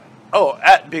 damn. Oh,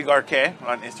 at Big RK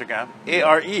on Instagram.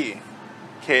 AREKAY.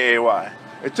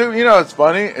 It took, it's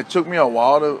funny. It took me a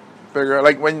while to figure out.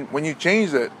 Like when you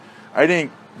changed it, I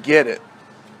didn't get it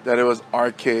that it was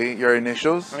RK, your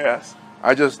initials. Yes.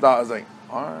 I just thought it was like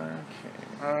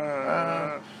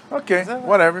RK. Okay,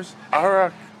 whatever's.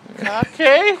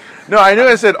 Okay. No, I knew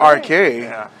I said RK,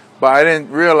 Yeah. but I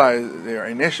didn't realize their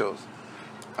initials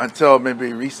until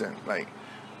maybe recent. Like,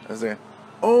 I was like,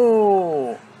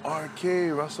 oh,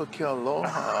 RK Russell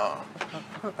Kealoha.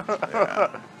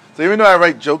 Yeah. So even though I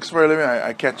write jokes for a living,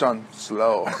 I catch on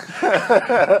slow.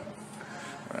 Yeah.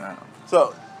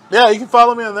 So, yeah, you can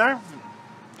follow me on there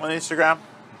on Instagram.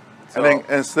 So,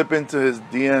 And slip into his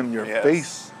DM your Yes.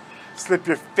 face. slip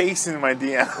your face in my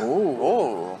DM.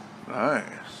 Oh, nice.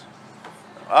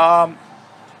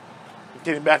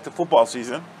 Getting back to football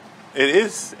season. It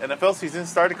is NFL season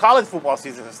started. College football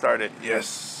season has started.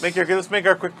 Yes. Let's make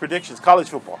our quick predictions. College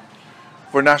football.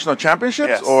 For national championships?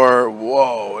 Yes. Or,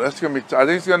 whoa, that's going to be, I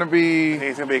think it's going to I be, think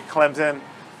it's going to be Clemson,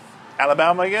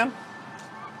 Alabama again.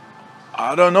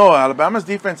 I don't know. Alabama's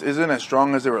defense isn't as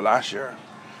strong as they were last year.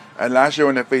 And last year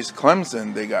when they faced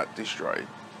Clemson, they got destroyed.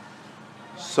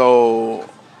 So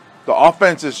the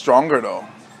offense is stronger, though.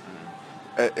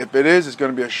 If it is, it's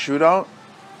going to be a shootout.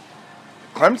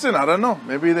 Clemson, I don't know.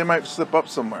 Maybe they might slip up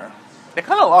somewhere. They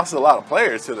kind of lost a lot of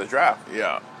players to the draft.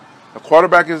 Yeah. The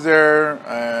quarterback is there,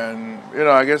 and,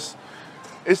 I guess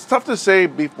it's tough to say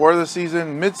before the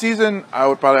season. Mid-season, I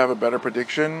would probably have a better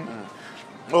prediction.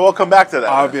 Well, we'll come back to that.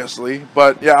 Obviously.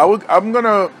 But, yeah, I'm going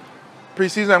to,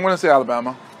 preseason, I'm going to say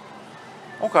Alabama.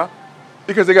 Okay.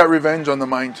 Because they got revenge on the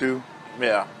mind, too.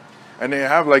 Yeah. And they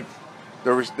have, like,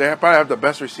 they probably have the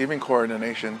best receiving core in the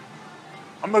nation.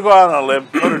 I'm going to go out on a limb.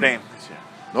 Notre Dame this year.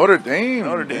 Notre Dame.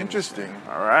 Notre Dame. Interesting.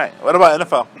 All right. What about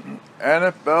NFL?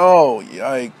 NFL,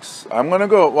 yikes. I'm going to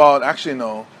go, well, actually,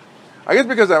 no. I guess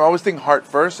because I always think Hart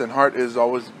first, and Hart is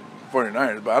always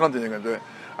 49ers, but I don't think they're going to do it.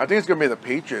 I think it's going to be the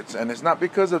Patriots, and it's not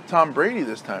because of Tom Brady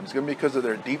this time. It's going to be because of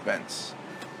their defense.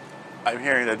 I'm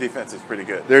hearing the defense is pretty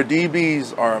good. Their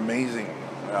DBs are amazing.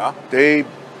 Yeah. They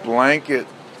blanket.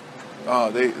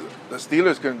 The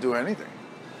Steelers couldn't do anything.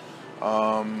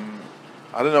 I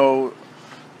don't know.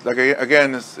 Like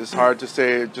again, it's hard to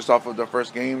say just off of the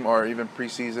first game or even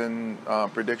preseason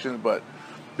predictions, but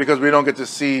because we don't get to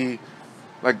see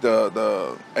like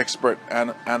the expert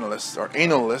analysts or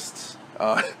analysts,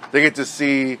 they get to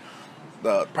see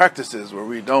the practices where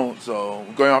we don't. So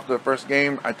going off the first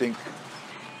game, I think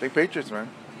Patriots, man.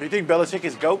 Do you think Belichick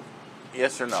is GOAT?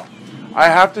 Yes or no? I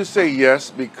have to say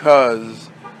yes because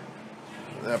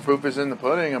the proof is in the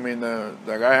pudding. I mean, the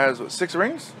guy has what, 6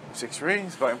 rings? 6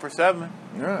 rings, going for 7.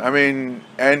 Yeah, I mean,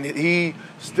 and he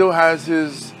still has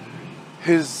his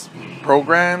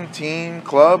program, team,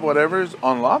 club, whatever's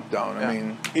on lockdown. Yeah. I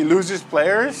mean, he loses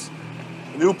players,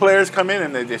 new players come in,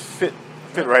 and they just fit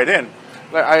right in.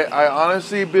 Like I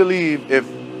honestly believe if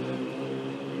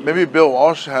maybe Bill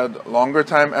Walsh had longer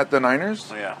time at the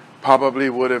Niners, Yeah. probably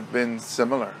would have been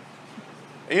similar.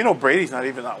 And you know, Brady's not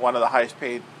even one of the highest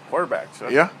paid quarterbacks. So.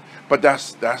 Yeah, but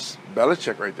that's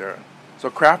Belichick right there. So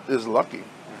Kraft is lucky.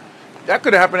 That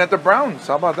could have happened at the Browns.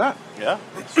 How about that? Yeah.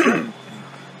 That's true.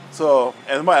 So,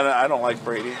 and I don't like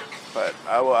Brady, but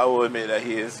I will admit that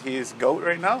he is GOAT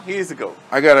right now. He is the GOAT.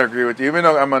 I gotta agree with you. Even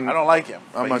though I don't like him.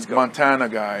 I'm a Montana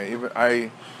guy. Even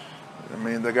I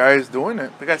mean, the guy's doing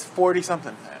it. The guy's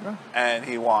 40-something, Yeah. and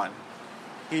he won.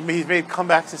 He's made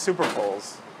comebacks in Super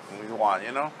Bowls. And he won,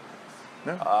 you know?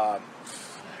 Yeah.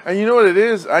 And you know what it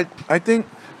is? I think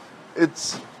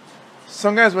it's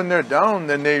some guys when they're down,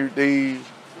 then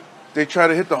they try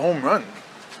to hit the home run.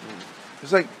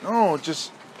 It's like, no,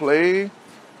 just play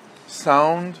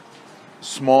sound,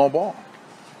 small ball.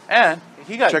 And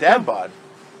he got dad bod.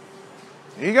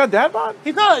 He got dad bod?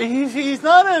 He's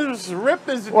not as ripped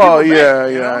as well, people yeah,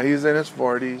 think, you know? He's in his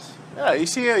 40s. Yeah, you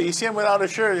see him without a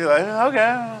shirt, you're like,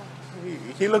 okay.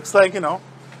 He looks like,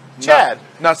 Chad.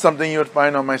 Not something you would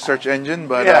find on my search engine,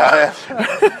 but yeah.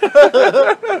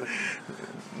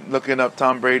 looking up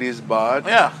Tom Brady's bod.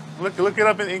 Yeah, look it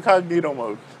up in incognito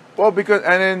mode. Well, and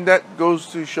then that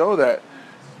goes to show that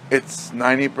it's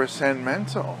 90%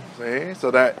 mental. See,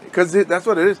 so because that's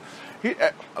what it is.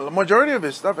 A majority of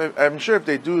his stuff, I'm sure if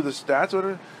they do the stats,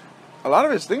 a lot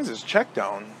of his things is check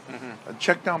down,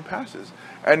 check down passes,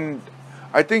 and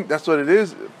I think that's what it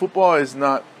is. Football is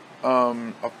not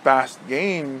a fast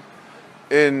game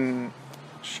in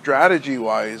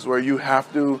strategy-wise, where you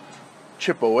have to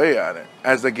chip away at it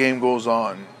as the game goes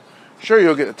on. Sure,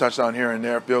 you'll get a touchdown here and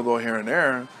there, field goal here and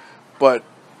there, but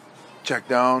check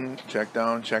down,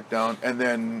 and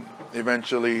then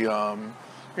eventually,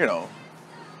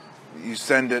 you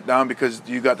send it down because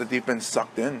you got the defense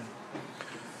sucked in.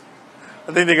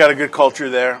 I think they got a good culture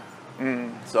there.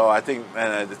 So I think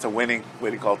it's a winning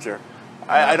culture.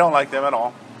 I don't like them at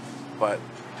all, but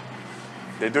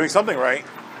they're doing something right.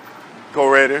 Go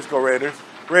Raiders, go Raiders.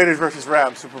 Raiders versus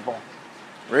Rams, Super Bowl.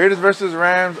 Raiders versus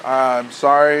Rams, I'm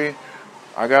sorry.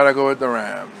 I got to go with the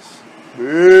Rams.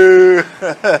 Well,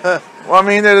 I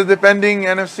mean, they're the defending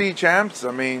NFC champs.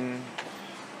 I mean,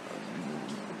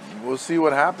 we'll see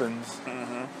what happens.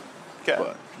 Okay.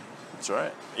 But, that's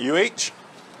right. UH?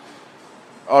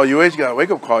 Oh, UH got a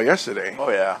wake-up call yesterday.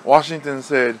 Oh, yeah. Washington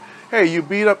said, hey, you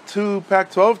beat up 2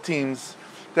 Pac-12 teams.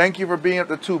 Thank you for being at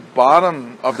the 2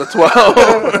 bottom of the 12.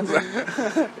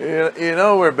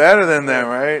 We're better than them,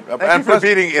 right? Thank you for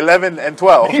beating 11 and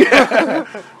 12. Yeah.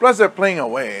 Plus, they're playing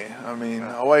away. I mean,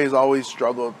 Hawaii's always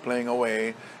struggled playing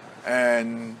away.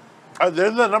 And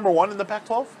they're the number 1 in the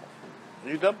Pac-12?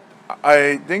 UW?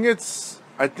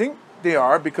 I think they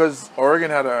are because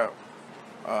Oregon had a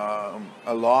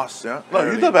loss, yeah? No,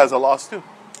 UW has a loss, too.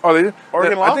 Oh, they did?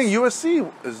 Oregon lost? I think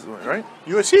USC is, right?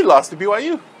 USC lost to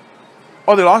BYU.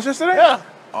 Oh, they lost yesterday? Yeah.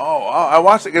 Oh, I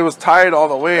watched it. It was tied all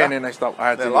the way, and then I stopped.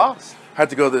 They lost.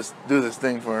 Had to go do this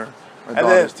thing for my and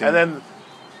daughter's team. And then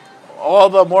all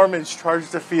the Mormons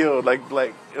charged the field like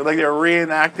they're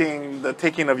reenacting the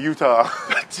taking of Utah.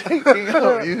 Taking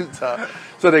of Utah.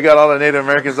 So they got all the Native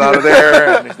Americans out of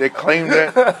there, and they claimed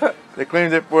it. They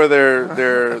claimed it for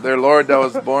their Lord that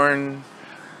was born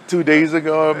 2 days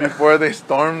ago before they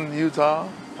stormed Utah.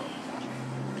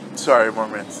 Sorry,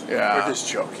 Mormons. Yeah. We're just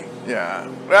joking. Yeah.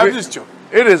 I'm just joking.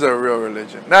 It is a real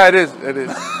religion. Nah, it is. It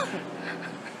is.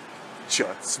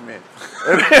 John Smith.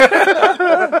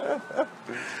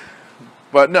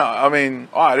 But no, I mean,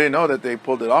 I didn't know that they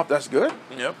pulled it off. That's good.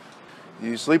 Yep.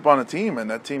 You sleep on a team and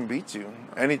that team beats you.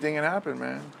 Anything can happen,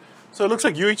 man. So it looks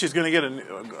like UH is going to get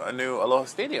a new Aloha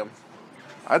Stadium.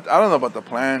 I don't know about the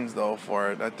plans though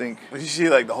for it. I think. You see,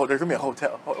 like there's going to be a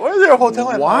hotel. Why is there a hotel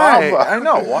in Why? Halawa? I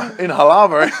know. Why? In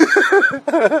Halawa.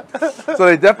 So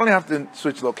they definitely have to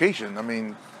switch location. I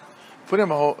mean, put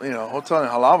him a hotel in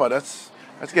Halawa. That's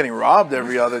getting robbed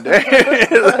every other day.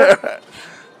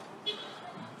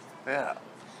 Yeah.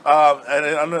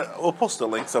 And we'll post a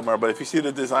link somewhere, but if you see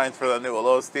the designs for the new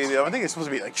Aloha Stadium, I think it's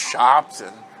supposed to be like shops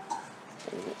and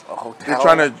a hotel. They're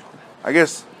trying to, I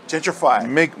guess, gentrify.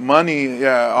 make money,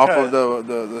 off of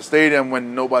the stadium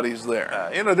when nobody's there.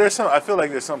 There's some. I feel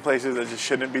like there's some places that just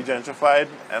shouldn't be gentrified,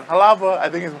 and Halawa, I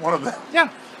think, is one of them. Yeah.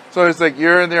 So it's like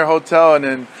you're in their hotel, and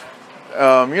then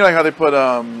like how they put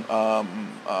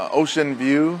ocean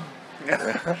view,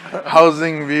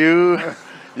 housing view.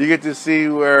 You get to see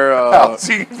where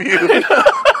Housing view.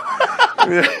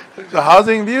 the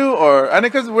housing view, and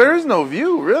because there is no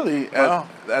view really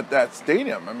at that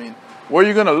stadium. I mean, where are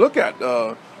you going to look at?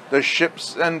 The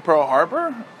ships in Pearl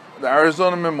Harbor, the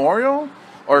Arizona Memorial,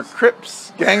 or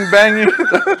Crips gangbanging?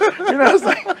 It's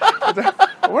like,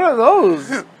 what are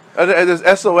those?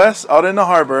 There's SOS out in the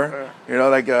harbor,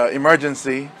 like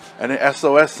emergency, and then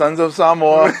SOS Sons of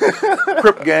Samoa,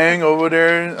 Crip gang over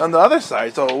there on the other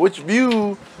side. So which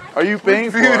view are you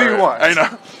paying for? Which view do you want? I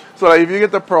know. So like, if you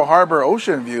get the Pearl Harbor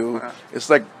ocean view, it's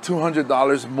like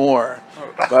 $200 more.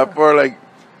 But for like,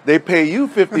 they pay you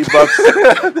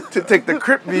 $50 to take the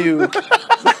Crip view.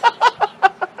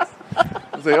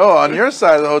 Say, on your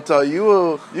side of the hotel,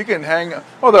 you can hang.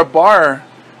 Their bar,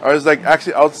 or it's like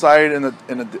actually outside in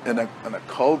a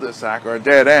cul-de-sac or a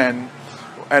dead end,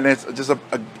 and it's just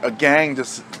a gang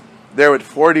just there with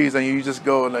 40s, and you just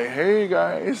go like, hey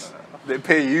guys. They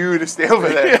pay you to stay over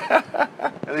there. Yeah.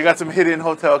 And they got some hidden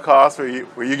hotel costs where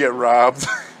you get robbed.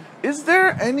 Is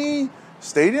there any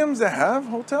stadiums that have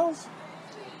hotels?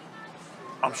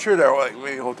 I'm sure there are like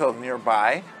maybe hotels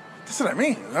nearby. That's what I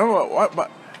mean.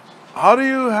 But how do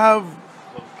you have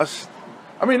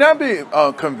I mean, that'd be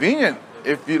convenient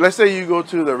if let's say you go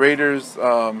to the Raiders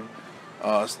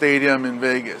stadium in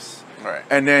Vegas, right?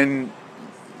 And then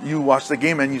you watch the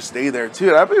game and you stay there too.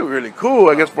 That'd be really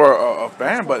cool, I guess, for a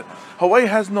fan. But Hawaii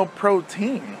has no pro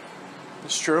team.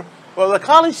 It's true. Well, the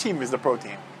college team is the pro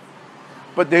team.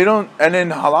 But they don't, and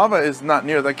then Halawa is not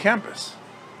near the campus.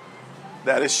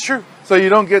 That is true. So you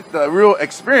don't get the real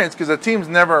experience because the team's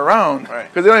never around. Right.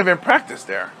 Because they don't even practice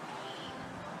there.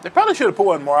 They probably should have put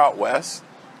one more out west.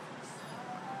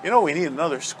 We need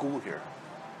another school here.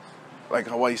 Like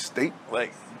Hawaii State?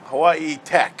 Like Hawaii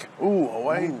Tech. Ooh,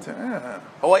 Hawaii Tech. Yeah.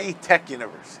 Hawaii Tech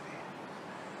University.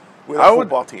 With a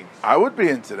football team. I would be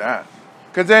into that.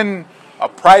 Because then... A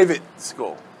private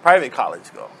school. Private college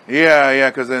school. Yeah,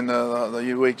 because then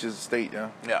the UH is state, yeah.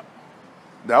 Yeah.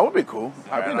 That would be cool.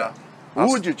 I'd be down. Who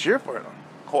would you cheer for?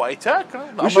 Hawaii Tech?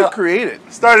 We should create it.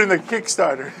 Starting the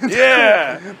Kickstarter.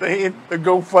 Yeah. The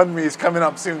GoFundMe is coming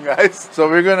up soon, guys. So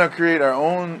we're going to create our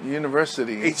own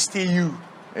university. HTU.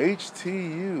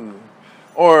 HTU.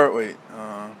 Or, wait,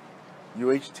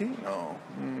 UHT? No.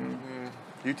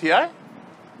 UTI?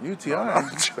 UTI.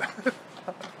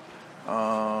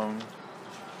 I'm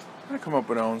going to come up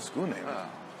with our own school name.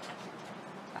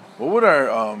 What would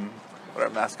our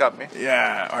mascot be?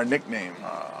 Yeah, our nickname.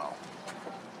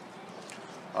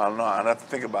 I don't know. I'd have to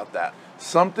think about that.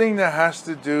 Something that has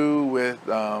to do with,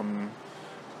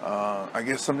 I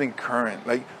guess, something current.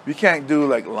 Like, we can't do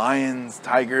like lions,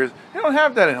 tigers. You don't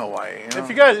have that in Hawaii.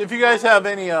 If you guys have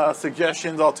any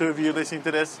suggestions, all two of you listening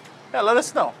to this, let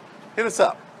us know. Hit us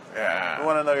up. Yeah. We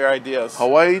want to know your ideas.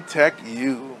 Hawaii Tech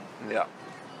U. Yeah.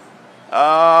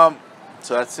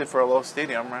 So that's it for Aloha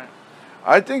Stadium, right?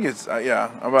 I think it's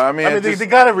yeah. I mean they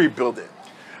got to rebuild it.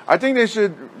 I think they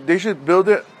should build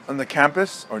it on the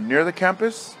campus or near the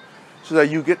campus, so that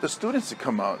you get the students to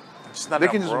come out. They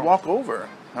can just walk over.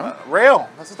 Huh? Rail.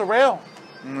 That's just the rail.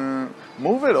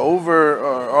 Move it over,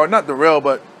 or not the rail,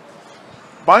 but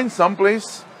find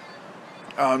someplace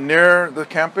near the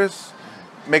campus.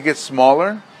 Make it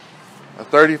smaller.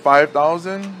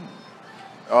 35,000.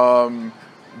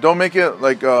 Don't make it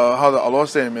like how the Aloha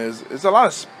Stadium is. It's a lot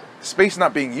of space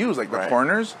not being used, like the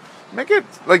corners. Make it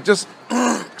like just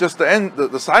the end,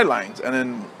 the sidelines, and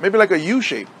then maybe like a U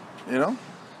shape,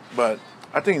 But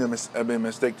I think it'd be a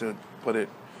mistake to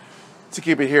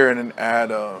keep it here and then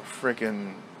add a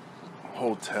freaking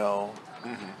hotel.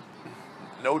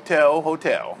 No-tel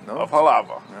hotel of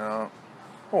Halawa. Yeah.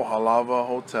 Oh, Halawa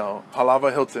Hotel.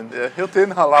 Halawa Hilton. Yeah,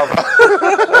 Hilton Halawa.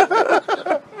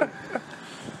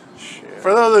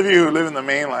 For those of you who live in the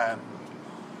mainland,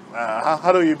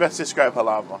 how do you best describe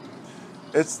Halawa?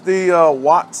 It's the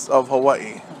Watts of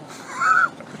Hawaii.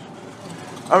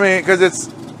 I mean, because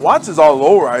Watts is all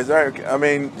low-rise, right? I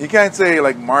mean, you can't say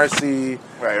like Marcy,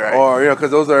 right, or because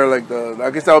those are like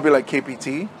I guess that would be like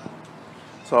KPT.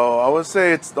 So I would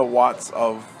say it's the Watts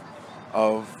of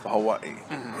Hawaii.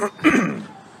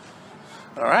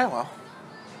 All right, well,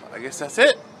 I guess that's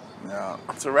it. Yeah,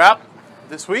 It's a wrap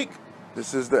this week.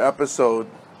 this is the episode.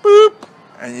 Boop,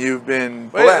 and you've been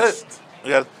blessed.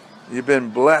 You've been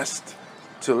blessed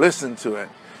to listen to it.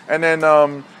 And then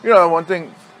one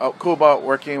thing cool about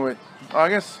working with, I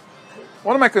guess,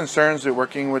 one of my concerns with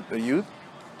working with the youth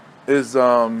is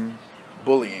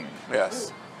bullying.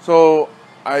 Yes. So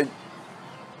I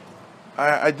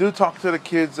do talk to the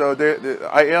kids.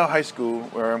 IL High School,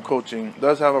 where I'm coaching,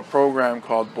 does have a program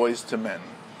called Boys to Men.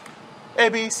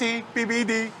 ABC,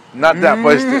 BBD. Not that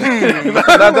Boys to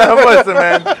not that Boys to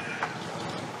Men.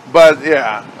 But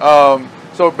yeah.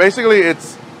 So basically,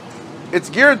 it's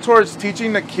geared towards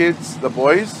teaching the kids, the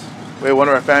boys. Wait, one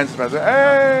of our fans is like,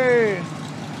 hey.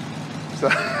 So,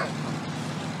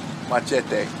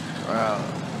 Machete.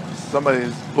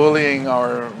 somebody's bullying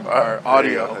our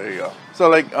audio. There you go. So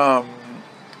like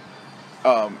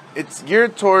it's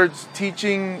geared towards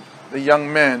teaching the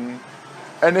young men,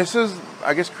 and this is,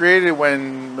 I guess, created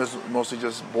when there's mostly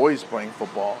just boys playing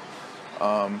football,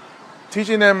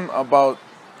 teaching them about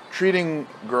treating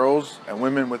girls and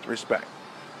women with respect,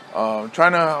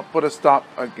 trying to put a stop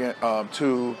again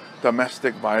to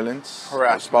domestic violence,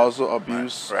 harassment, spousal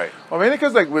abuse. Right. Well, mainly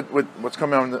because like with what's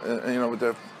coming on, with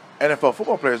the NFL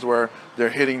football players where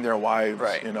they're hitting their wives,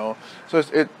 right. So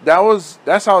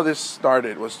that's how this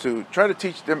started, was to try to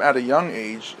teach them at a young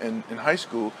age in high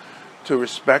school to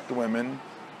respect women,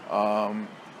 and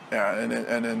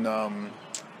then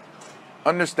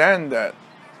understand that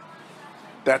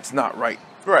that's not right.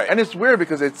 Right. And it's weird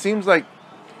because it seems like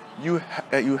you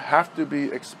have to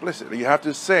be explicit. You have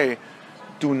to say,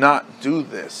 do not do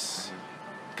this,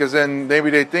 because then maybe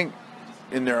they think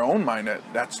in their own mind that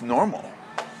that's normal.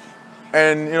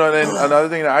 And then another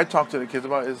thing that I talk to the kids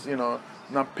about is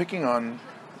not picking on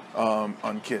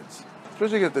kids,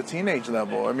 especially at the teenage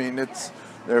level. I mean,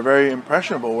 they're very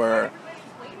impressionable. Where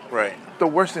right, the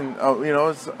worst thing,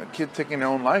 is a kid taking their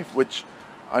own life. Which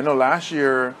I know last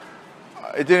year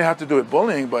it didn't have to do with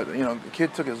bullying, but the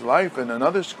kid took his life in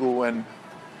another school, and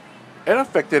it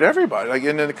affected everybody. Like,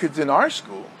 and then the kids in our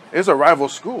school, it's a rival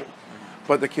school,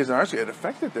 but the kids in our school, it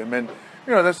affected them. And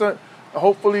that's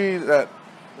hopefully that.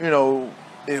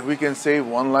 If we can save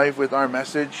one life with our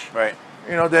message, right?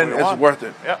 Then it's worth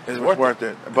it. Yeah, it's worth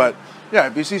it. But yeah,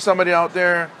 if you see somebody out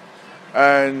there,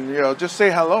 and just say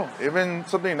hello, even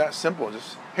something that simple,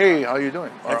 just hey, how you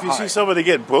doing? Or, if you hi. see somebody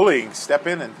get bullied, step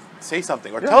in and say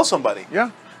something, or tell somebody.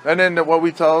 Yeah, and then what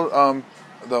we tell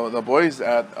the boys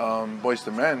at Boys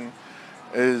to Men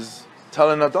is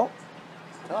tell an adult.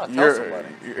 Tell somebody.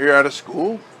 You're at a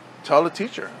school, tell a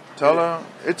teacher.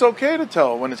 It's okay to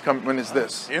tell when it's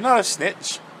this. You're not a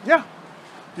snitch. Yeah,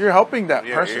 you're helping that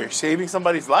person. You're saving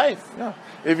somebody's life. Yeah,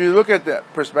 if you look at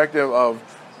that perspective of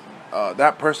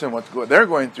that person, what they're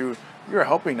going through, you're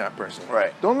helping that person.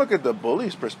 Right. Don't look at the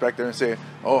bully's perspective and say,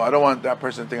 "Oh, I don't want that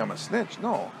person to think I'm a snitch."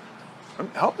 No,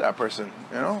 help that person.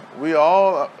 We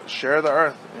all share the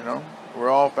earth. We're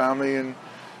all family, and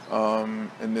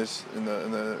in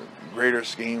the greater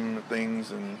scheme of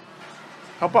things, and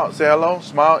help out, say hello,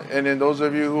 smile, and then those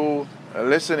of you who are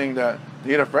listening that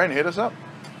need a friend, hit us up.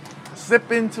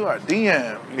 Slip into our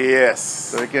DM. Yes.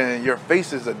 So your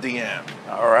face is a DM.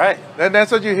 All right.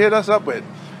 That's what you hit us up with.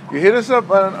 You hit us up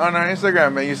on our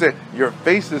Instagram and you say, your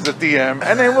face is a DM,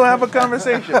 and then we'll have a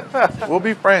conversation. We'll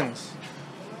be friends.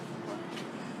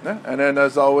 Yeah. And then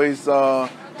as always,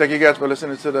 thank you guys for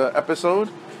listening to the episode.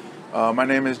 My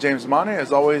name is James Mane.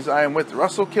 As always, I am with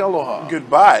Russell Kealoha.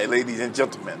 Goodbye, ladies and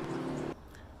gentlemen.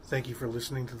 Thank you for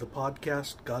listening to the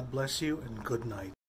podcast. God bless you and good night.